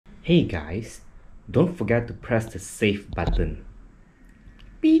Hey guys, don't forget to press the save button,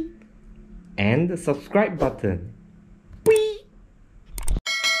 beep, and the subscribe button, beep.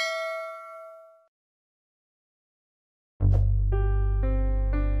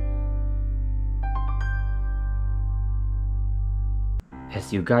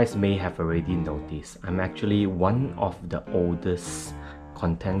 As you guys may have already noticed, I'm actually one of the oldest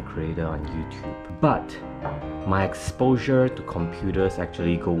content creator on YouTube. But my exposure to computers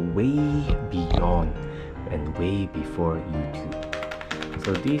actually go way beyond and way before YouTube.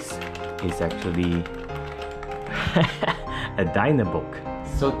 So this is actually a Dynabook.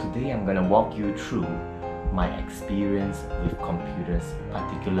 So today I'm gonna walk you through my experience with computers,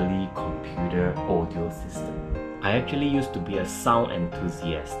 particularly computer audio system. I actually used to be a sound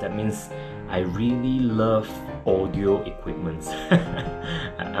enthusiast. That means I really love audio equipments.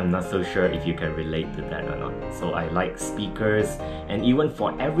 I'm not so sure if you can relate to that or not. So I like speakers, and even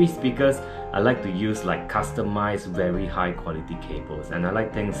for every speakers, I like to use like customized, very high quality cables. And I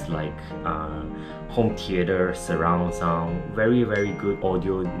like things like home theater, surround sound, very good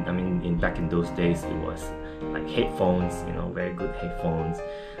audio. I mean, back in those days, it was like headphones, you know, very good headphones.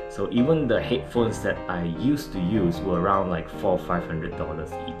 So even the headphones that I used to use were around like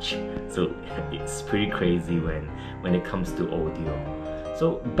 $400-500 each. So it's pretty crazy when it comes to audio.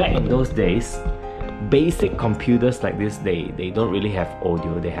 So back in those days, basic computers like this, they don't really have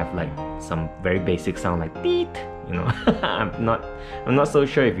audio. They have like some very basic sound like beep, you know. I'm not so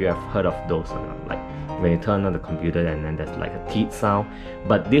sure if you have heard of those or not. Like when you turn on the computer and then there's like a teeth sound,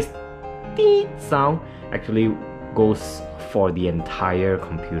 but this teeth sound actually goes for the entire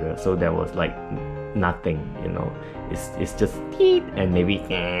computer. So there was like nothing, you know. It's just teeth and maybe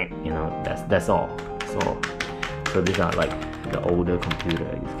you know, that's all. So these are like the older computer.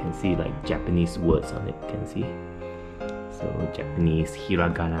 You can see like Japanese words on it. You can see. So Japanese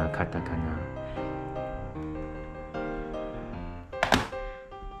hiragana, katakana.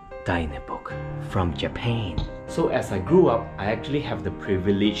 Dynabook from Japan. So as I grew up, I actually have the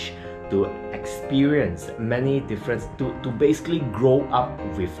privilege to experience many different, to basically grow up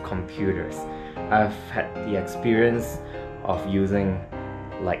with computers. I've had the experience of using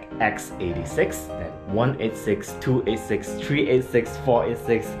like x86, then 186, 286, 386,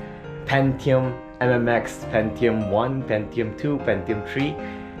 486, Pentium, MMX, Pentium 1, Pentium 2, Pentium 3,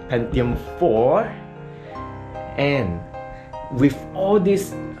 Pentium 4, and with all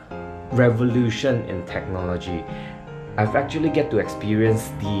this revolution in technology, I've actually get to experience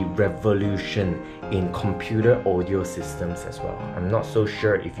the revolution in computer audio systems as well. I'm not so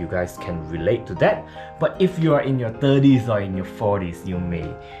sure if you guys can relate to that, but if you are in your 30s or in your 40s, you may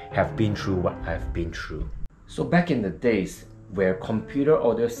have been through what I've been through. So back in the days where computer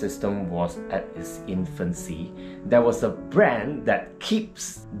audio system was at its infancy, there was a brand that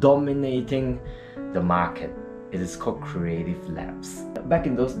keeps dominating the market. It is called Creative Labs. Back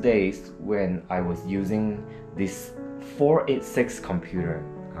in those days when I was using this 486 computer,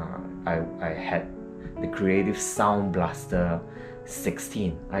 I had the Creative Soundblaster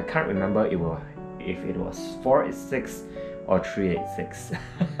 16. I can't remember if it was 486 or 386.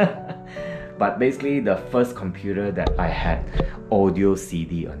 But basically the first computer that I had audio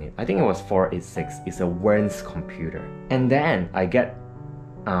CD on it, I think it was 486. It's a Werns computer. And then I get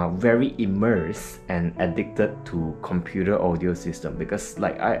very immersed and addicted to computer audio system, because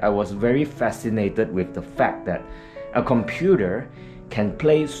like I was very fascinated with the fact that a computer can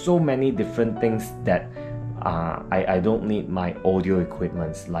play so many different things that I don't need my audio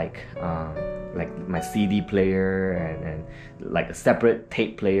equipments like my CD player and like a separate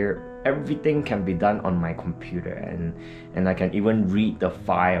tape player. Everything can be done on my computer, and I can even read the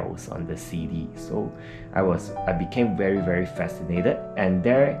files on the CD. So I became very fascinated, and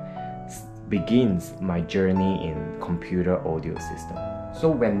there begins my journey in computer audio system. So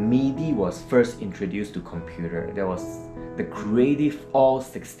when MIDI was first introduced to computer, there was the Creative All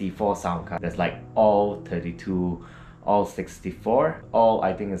 64 sound card. There's like All 32, All 64, All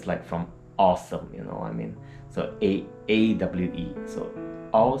I think is like from awesome, you know what I mean? So AWE, so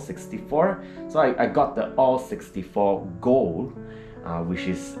All 64. So I got the All 64 Gold, which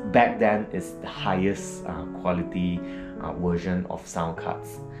is back then is the highest quality version of sound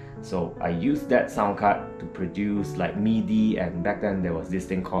cards. So I used that sound card to produce like MIDI, and back then there was this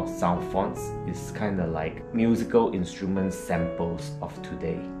thing called sound fonts. It's kind of like musical instrument samples of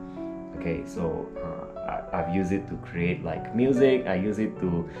today. Okay, so I've used it to create like music. I use it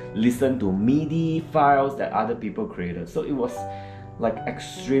to listen to MIDI files that other people created. So it was like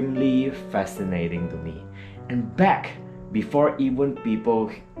extremely fascinating to me. And back before even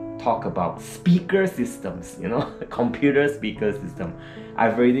people talk about speaker systems, you know, computer speaker system,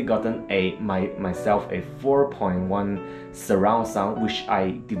 I've already gotten myself a 4.1 surround sound, which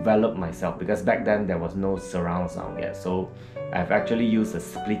I developed myself because back then there was no surround sound yet. So I've actually used a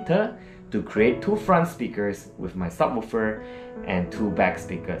splitter to create 2 front speakers with my subwoofer and 2 back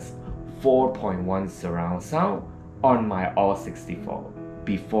speakers. 4.1 surround sound on my all 64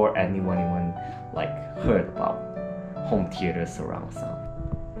 before anyone even like heard about home theater surround sound.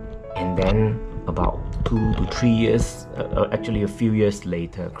 And then about 2 to 3 years, actually a few years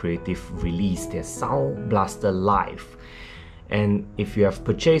later, Creative released their Sound Blaster Live. And if you have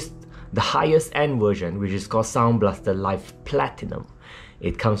purchased the highest end version, which is called Sound Blaster Live Platinum,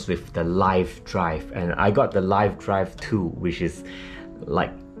 it comes with the live drive, and I got the live drive too, which is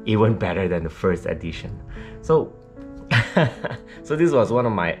like even better than the first edition. So so this was one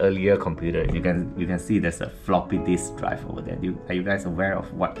of my earlier computers. You can see there's a floppy disk drive over there. Are you guys aware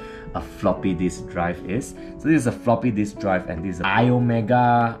of what a floppy disk drive is? So this is a floppy disk drive, and this is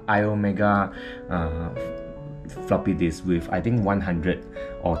iOmega floppy disk with I think 100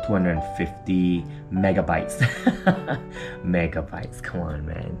 or 250 megabytes. Megabytes, come on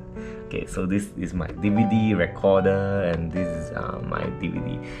man. Okay, so this is my DVD recorder, and this is my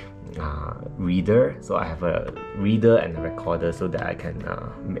DVD reader. So I have a reader and a recorder so that I can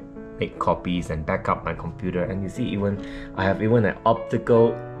make copies and back up my computer. And you see, I have even an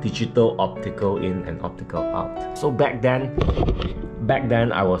digital optical in and optical out. So back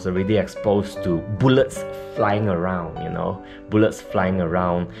then I was already exposed to bullets flying around, you know, bullets flying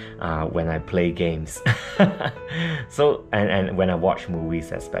around when I play games. So and when I watch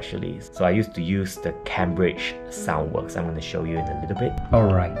movies especially. So I used to use the Cambridge Soundworks. I'm going to show you in a little bit.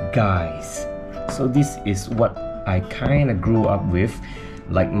 Alright guys, so this is what I kind of grew up with,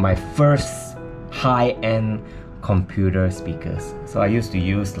 like my first high-end computer speakers. So I used to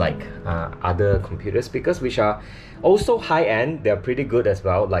use like other computer speakers which are also high-end. They're pretty good as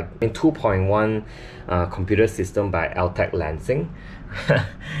well, like in 2.1 computer system by Altec Lansing.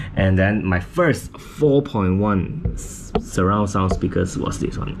 And then my first 4.1 surround sound speakers was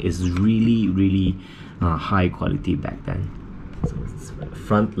this one. It's really high quality back then. So it's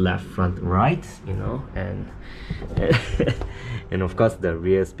front left, front right, you know, and and of course the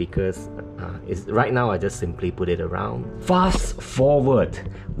rear speakers is right now I just simply put it around. Fast forward,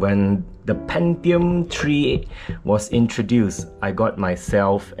 when the Pentium 3 was introduced, I got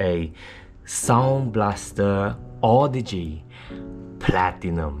myself a Sound Blaster Audigy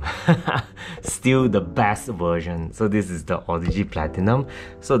Platinum. Still the best version. So this is the Audigy Platinum.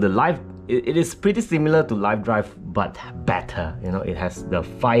 So the live, it is pretty similar to Live Drive but better, you know. It has the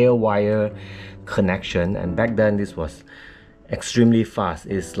Firewire connection, and back then this was extremely fast.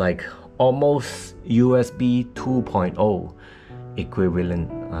 It's like almost USB 2.0 equivalent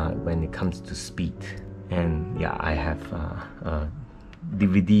when it comes to speed. And yeah, I have a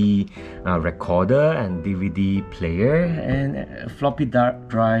DVD recorder and DVD player and a floppy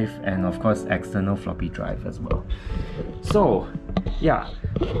drive, and of course external floppy drive as well. So yeah,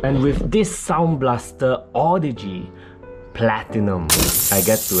 and with this Sound Blaster Audigy Platinum, I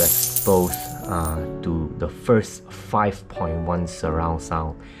get to expose to the first 5.1 surround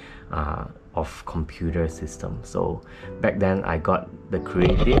sound of computer system. So back then I got the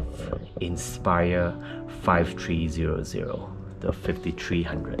Creative Inspire 5300, the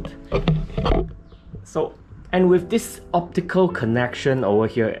 5300. So, and with this optical connection over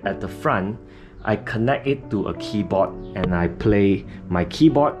here at the front, I connect it to a keyboard and I play my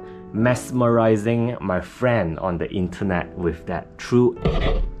keyboard, mesmerizing my friend on the internet with that through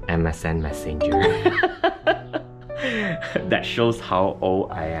MSN Messenger. That shows how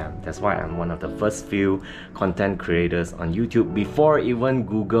old I am. That's why I'm one of the first few content creators on YouTube before even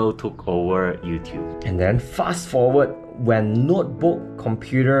Google took over YouTube. And then fast forward, when notebook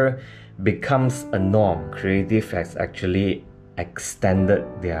computer becomes a norm, Creative has actually extended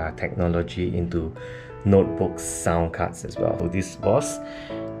their technology into notebook sound cards as well. So this was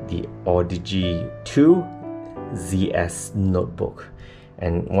the Audigy 2 ZS notebook,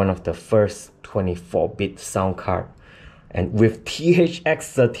 and one of the first 24-bit sound card, and with THX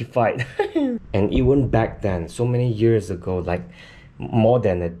certified. And even back then, so many years ago, like more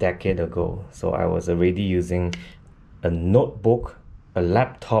than a decade ago, so I was already using a notebook, a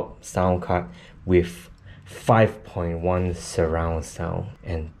laptop sound card with 5.1 surround sound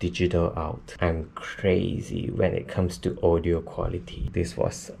and digital out. I'm crazy when it comes to audio quality. This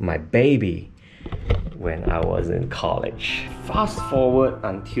was my baby when I was in college. Fast forward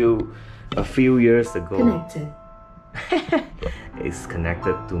until a few years ago. Connected. It's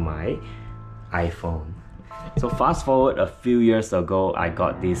connected to my iPhone. So fast forward a few years ago, I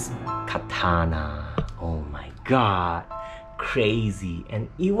got this katana. Oh my god, crazy. And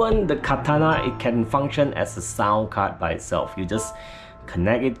even the katana, it can function as a sound card by itself. You just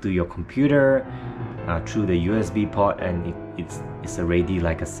connect it to your computer through the USB port, and it's already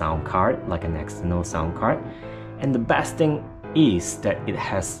like a sound card, like an external sound card. And the best thing is that it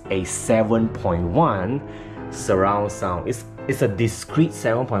has a 7.1 surround sound. It's a discrete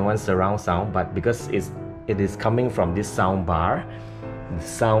 7.1 surround sound, but because it is coming from this sound bar, the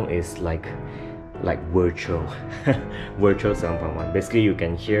sound is like virtual virtual 7.1. Basically, you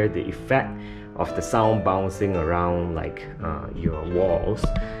can hear the effect of the sound bouncing around like your walls,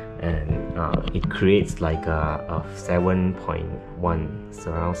 and it creates like a 7.1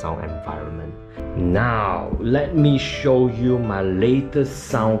 surround sound environment. Now let me show you my latest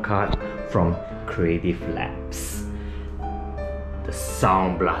sound card from Creative Labs, the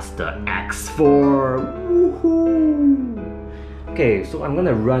Soundblaster X4. Woohoo! Okay, so I'm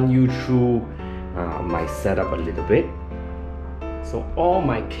gonna run you through my setup a little bit. So all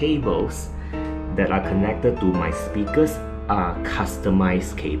my cables that are connected to my speakers are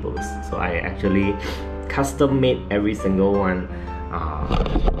customized cables. So I actually custom made every single one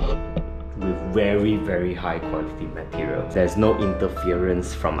with very high quality material. There's no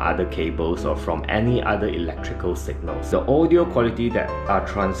interference from other cables or from any other electrical signals. The audio quality that are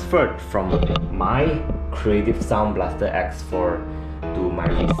transferred from my Creative Soundblaster X4 to my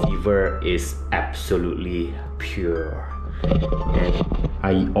receiver is absolutely pure. And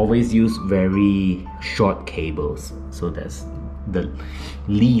I always use very short cables, so that's the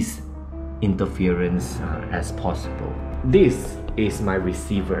least interference as possible. This is my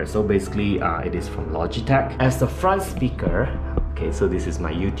receiver. So basically it is from Logitech. As a front speaker, okay, so this is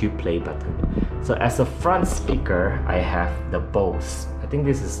my YouTube play button. So as a front speaker, I have the Bose. I think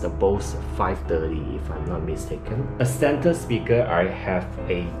this is the Bose 530 if I'm not mistaken. A center speaker, I have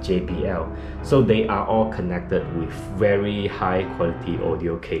a JBL. So they are all connected with very high quality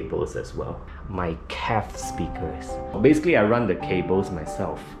audio cables as well. My CAF speakers. Basically I run the cables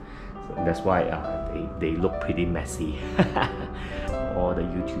myself. So that's why they look pretty messy. All the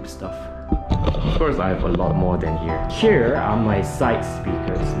YouTube stuff. Of course, I have a lot more than here. Here are my side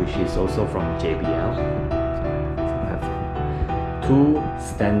speakers, which is also from JBL. So I have two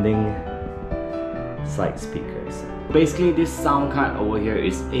standing side speakers. Basically, this sound card over here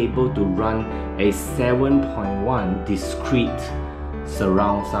is able to run a 7.1 discrete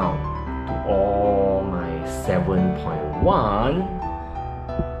surround sound to all my 7.1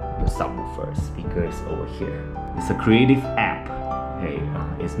 subwoofer speakers over here. It's a creative app. Okay,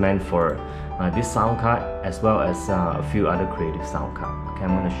 it's meant for this sound card as well as a few other creative sound cards. Okay,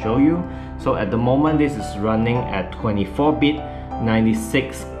 I'm going to show you. So at the moment, this is running at 24-bit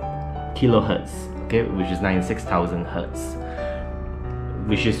 96 kilohertz, okay, which is 96,000 hertz,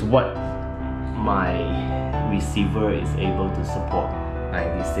 which is what my receiver is able to support.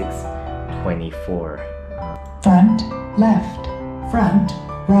 9624. Front, left, front,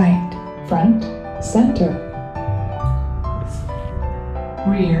 right, front, center.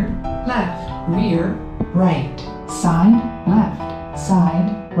 Rear, left, rear, right, side, left,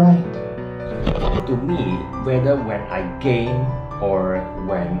 side, right. To me, whether when I game or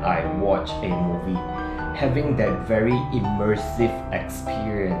when I watch a movie, having that very immersive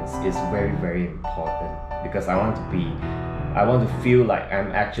experience is very important, because I want to feel like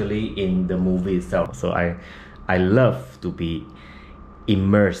I'm actually in the movie itself. So I love to be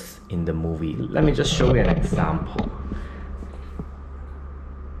immersed in the movie. Let me just show you an example.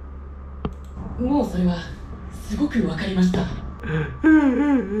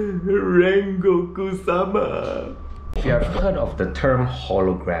 Rengoku-sama. If you have heard of the term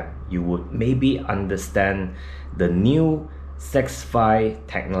hologram, you would maybe understand the new 6.5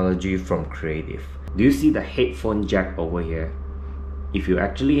 technology from Creative. Do you see the headphone jack over here? If you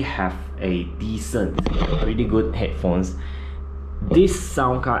actually have a decent, pretty good headphones, this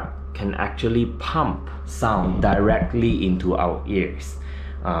sound card can actually pump sound directly into our ears,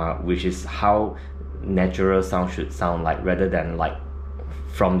 which is how natural sound should sound like, rather than like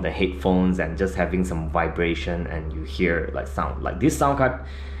from the headphones and just having some vibration and you hear like sound. Like this sound card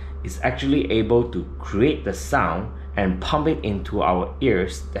is actually able to create the sound and pump it into our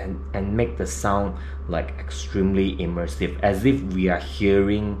ears and make the sound like extremely immersive, as if we are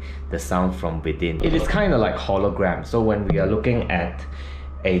hearing the sound from within. It is kind of like hologram. So when we are looking at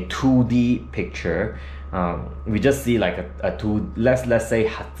a 2D picture, we just see like let's say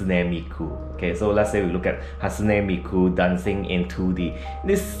Hatsune Miku. Okay, so let's say we look at Hatsune Miku dancing in 2D.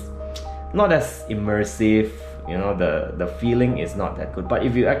 This not as immersive, You know, the feeling is not that good. But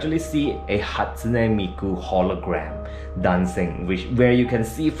if you actually see a Hatsune Miku hologram dancing, where you can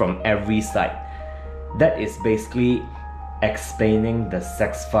see from every side, that is basically explaining the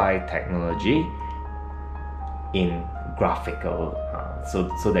Sexfi technology in graphical,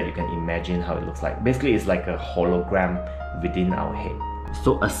 so that you can imagine how it looks like. Basically, it's like a hologram within our head.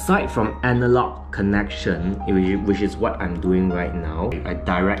 So aside from analog connection, which is what I'm doing right now, I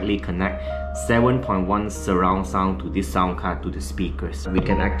directly connect 7.1 surround sound to this sound card to the speakers. We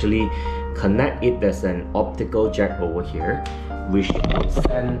can actually connect it. There's an optical jack over here, which will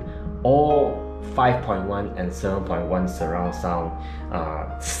send all 5.1 and 7.1 surround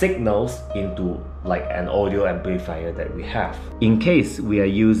sound signals into like an audio amplifier that we have. In case we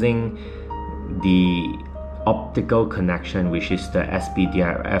are using the optical connection, which is the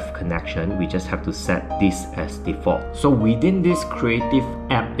SPDIF connection, we just have to set this as default. So within this creative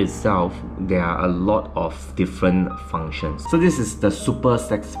app itself, there are a lot of different functions. So this is the Super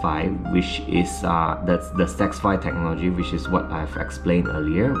Sexfi, which is that's the Sexfi technology, which is what I've explained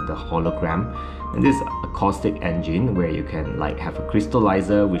earlier, the hologram. And this acoustic engine where you can like have a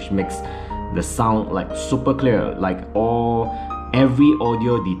crystallizer which makes the sound like super clear, like every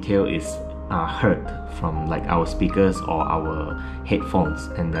audio detail is heard from like our speakers or our headphones.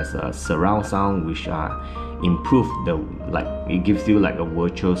 And there's a surround sound which improve the, like, it gives you like a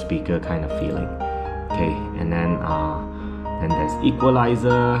virtual speaker kind of feeling. Okay, and then there's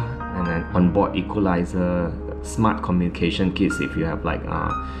equalizer, and then onboard equalizer, smart communication kits if you have like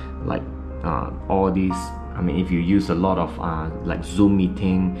all these. I mean, if you use a lot of like Zoom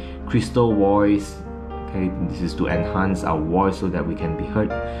meeting, crystal voice. Okay, this is to enhance our voice so that we can be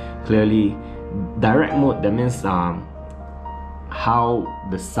heard clearly. Direct mode, that means how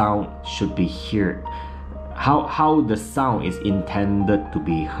the sound should be heard, how the sound is intended to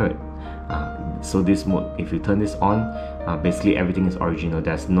be heard. So this mode, if you turn this on, basically everything is original.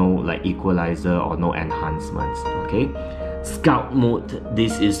 There's no like equalizer or no enhancements. Okay, scout mode,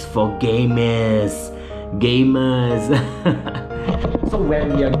 this is for gamers. So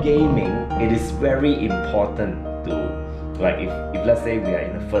when we are gaming, it is very important to, like, if let's say we are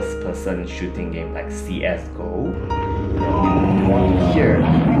in a first person shooting game like CSGO, you want to hear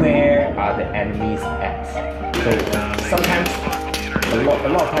where are the enemies at. So sometimes, a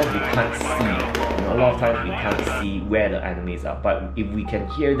lot of times we can't see, a lot of times we can't see where the enemies are, but if we can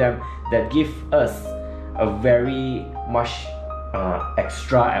hear them, that gives us a very much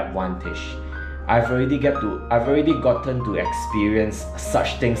extra advantage. I've already gotten to experience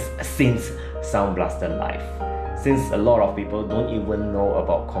such things since Soundblaster Live, since a lot of people don't even know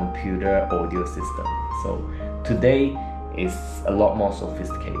about computer audio system. So today is a lot more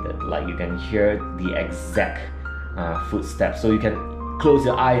sophisticated. Like, you can hear the exact footsteps, so you can close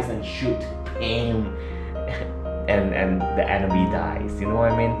your eyes and shoot, and the enemy dies. You know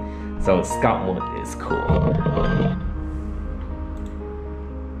what I mean? So scout mode is cool.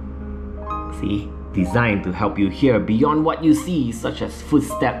 See, designed to help you hear beyond what you see, such as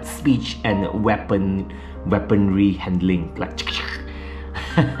footsteps, speech, and weaponry handling, like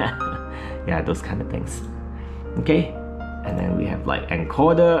yeah, those kind of things. Okay, and then we have like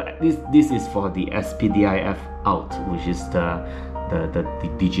encoder. This is for the SPDIF out, which is the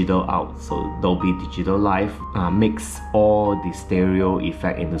digital out. So Dolby Digital Live mix all the stereo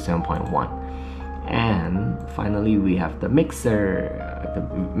effect into 7.1. And finally, we have the mixer. The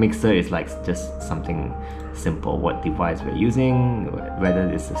mixer is like just something simple, what device we're using, whether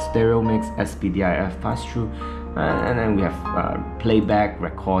it's a stereo mix, SPDIF pass-through, and then we have playback,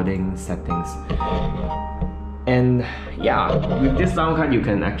 recording settings. And yeah, with this sound card, you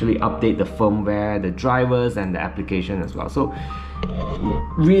can actually update the firmware, the drivers, and the application as well. So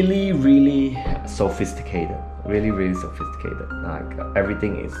really sophisticated, really sophisticated. Like,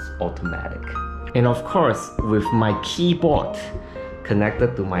 everything is automatic. And of course, with my keyboard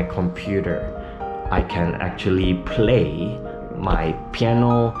connected to my computer, I can actually play my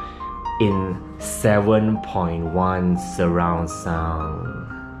piano in 7.1 surround sound.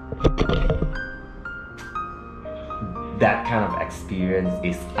 That kind of experience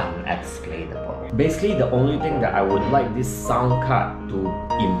is unexplainable. Basically, the only thing that I would like this sound card to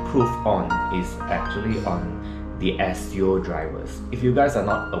improve on is actually on the SEO drivers. If you guys are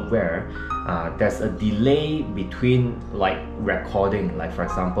not aware, there's a delay between like recording, like for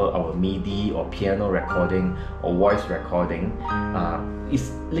example our MIDI or piano recording or voice recording.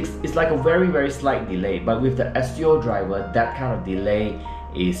 It's like a very slight delay, but with the SEO driver, that kind of delay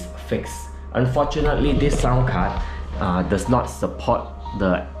is fixed. Unfortunately, this sound card does not support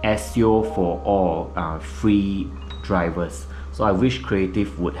the SEO for all free drivers, So I wish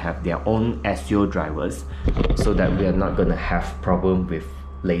Creative would have their own SEO drivers so that we are not gonna have problem with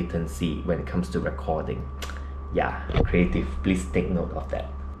latency when it comes to recording. Yeah, Creative, please take note of that.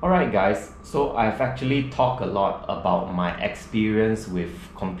 Alright guys, so I've actually talked a lot about my experience with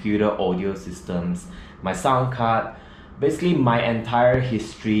computer audio systems, my sound card, basically my entire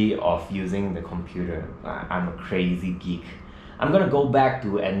history of using the computer. I'm a crazy geek. I'm gonna go back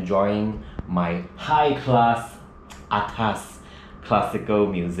to enjoying my high-class, atas classical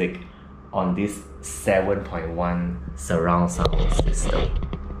music on this 7.1 surround sound system.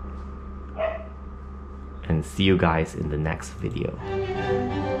 And see you guys in the next video.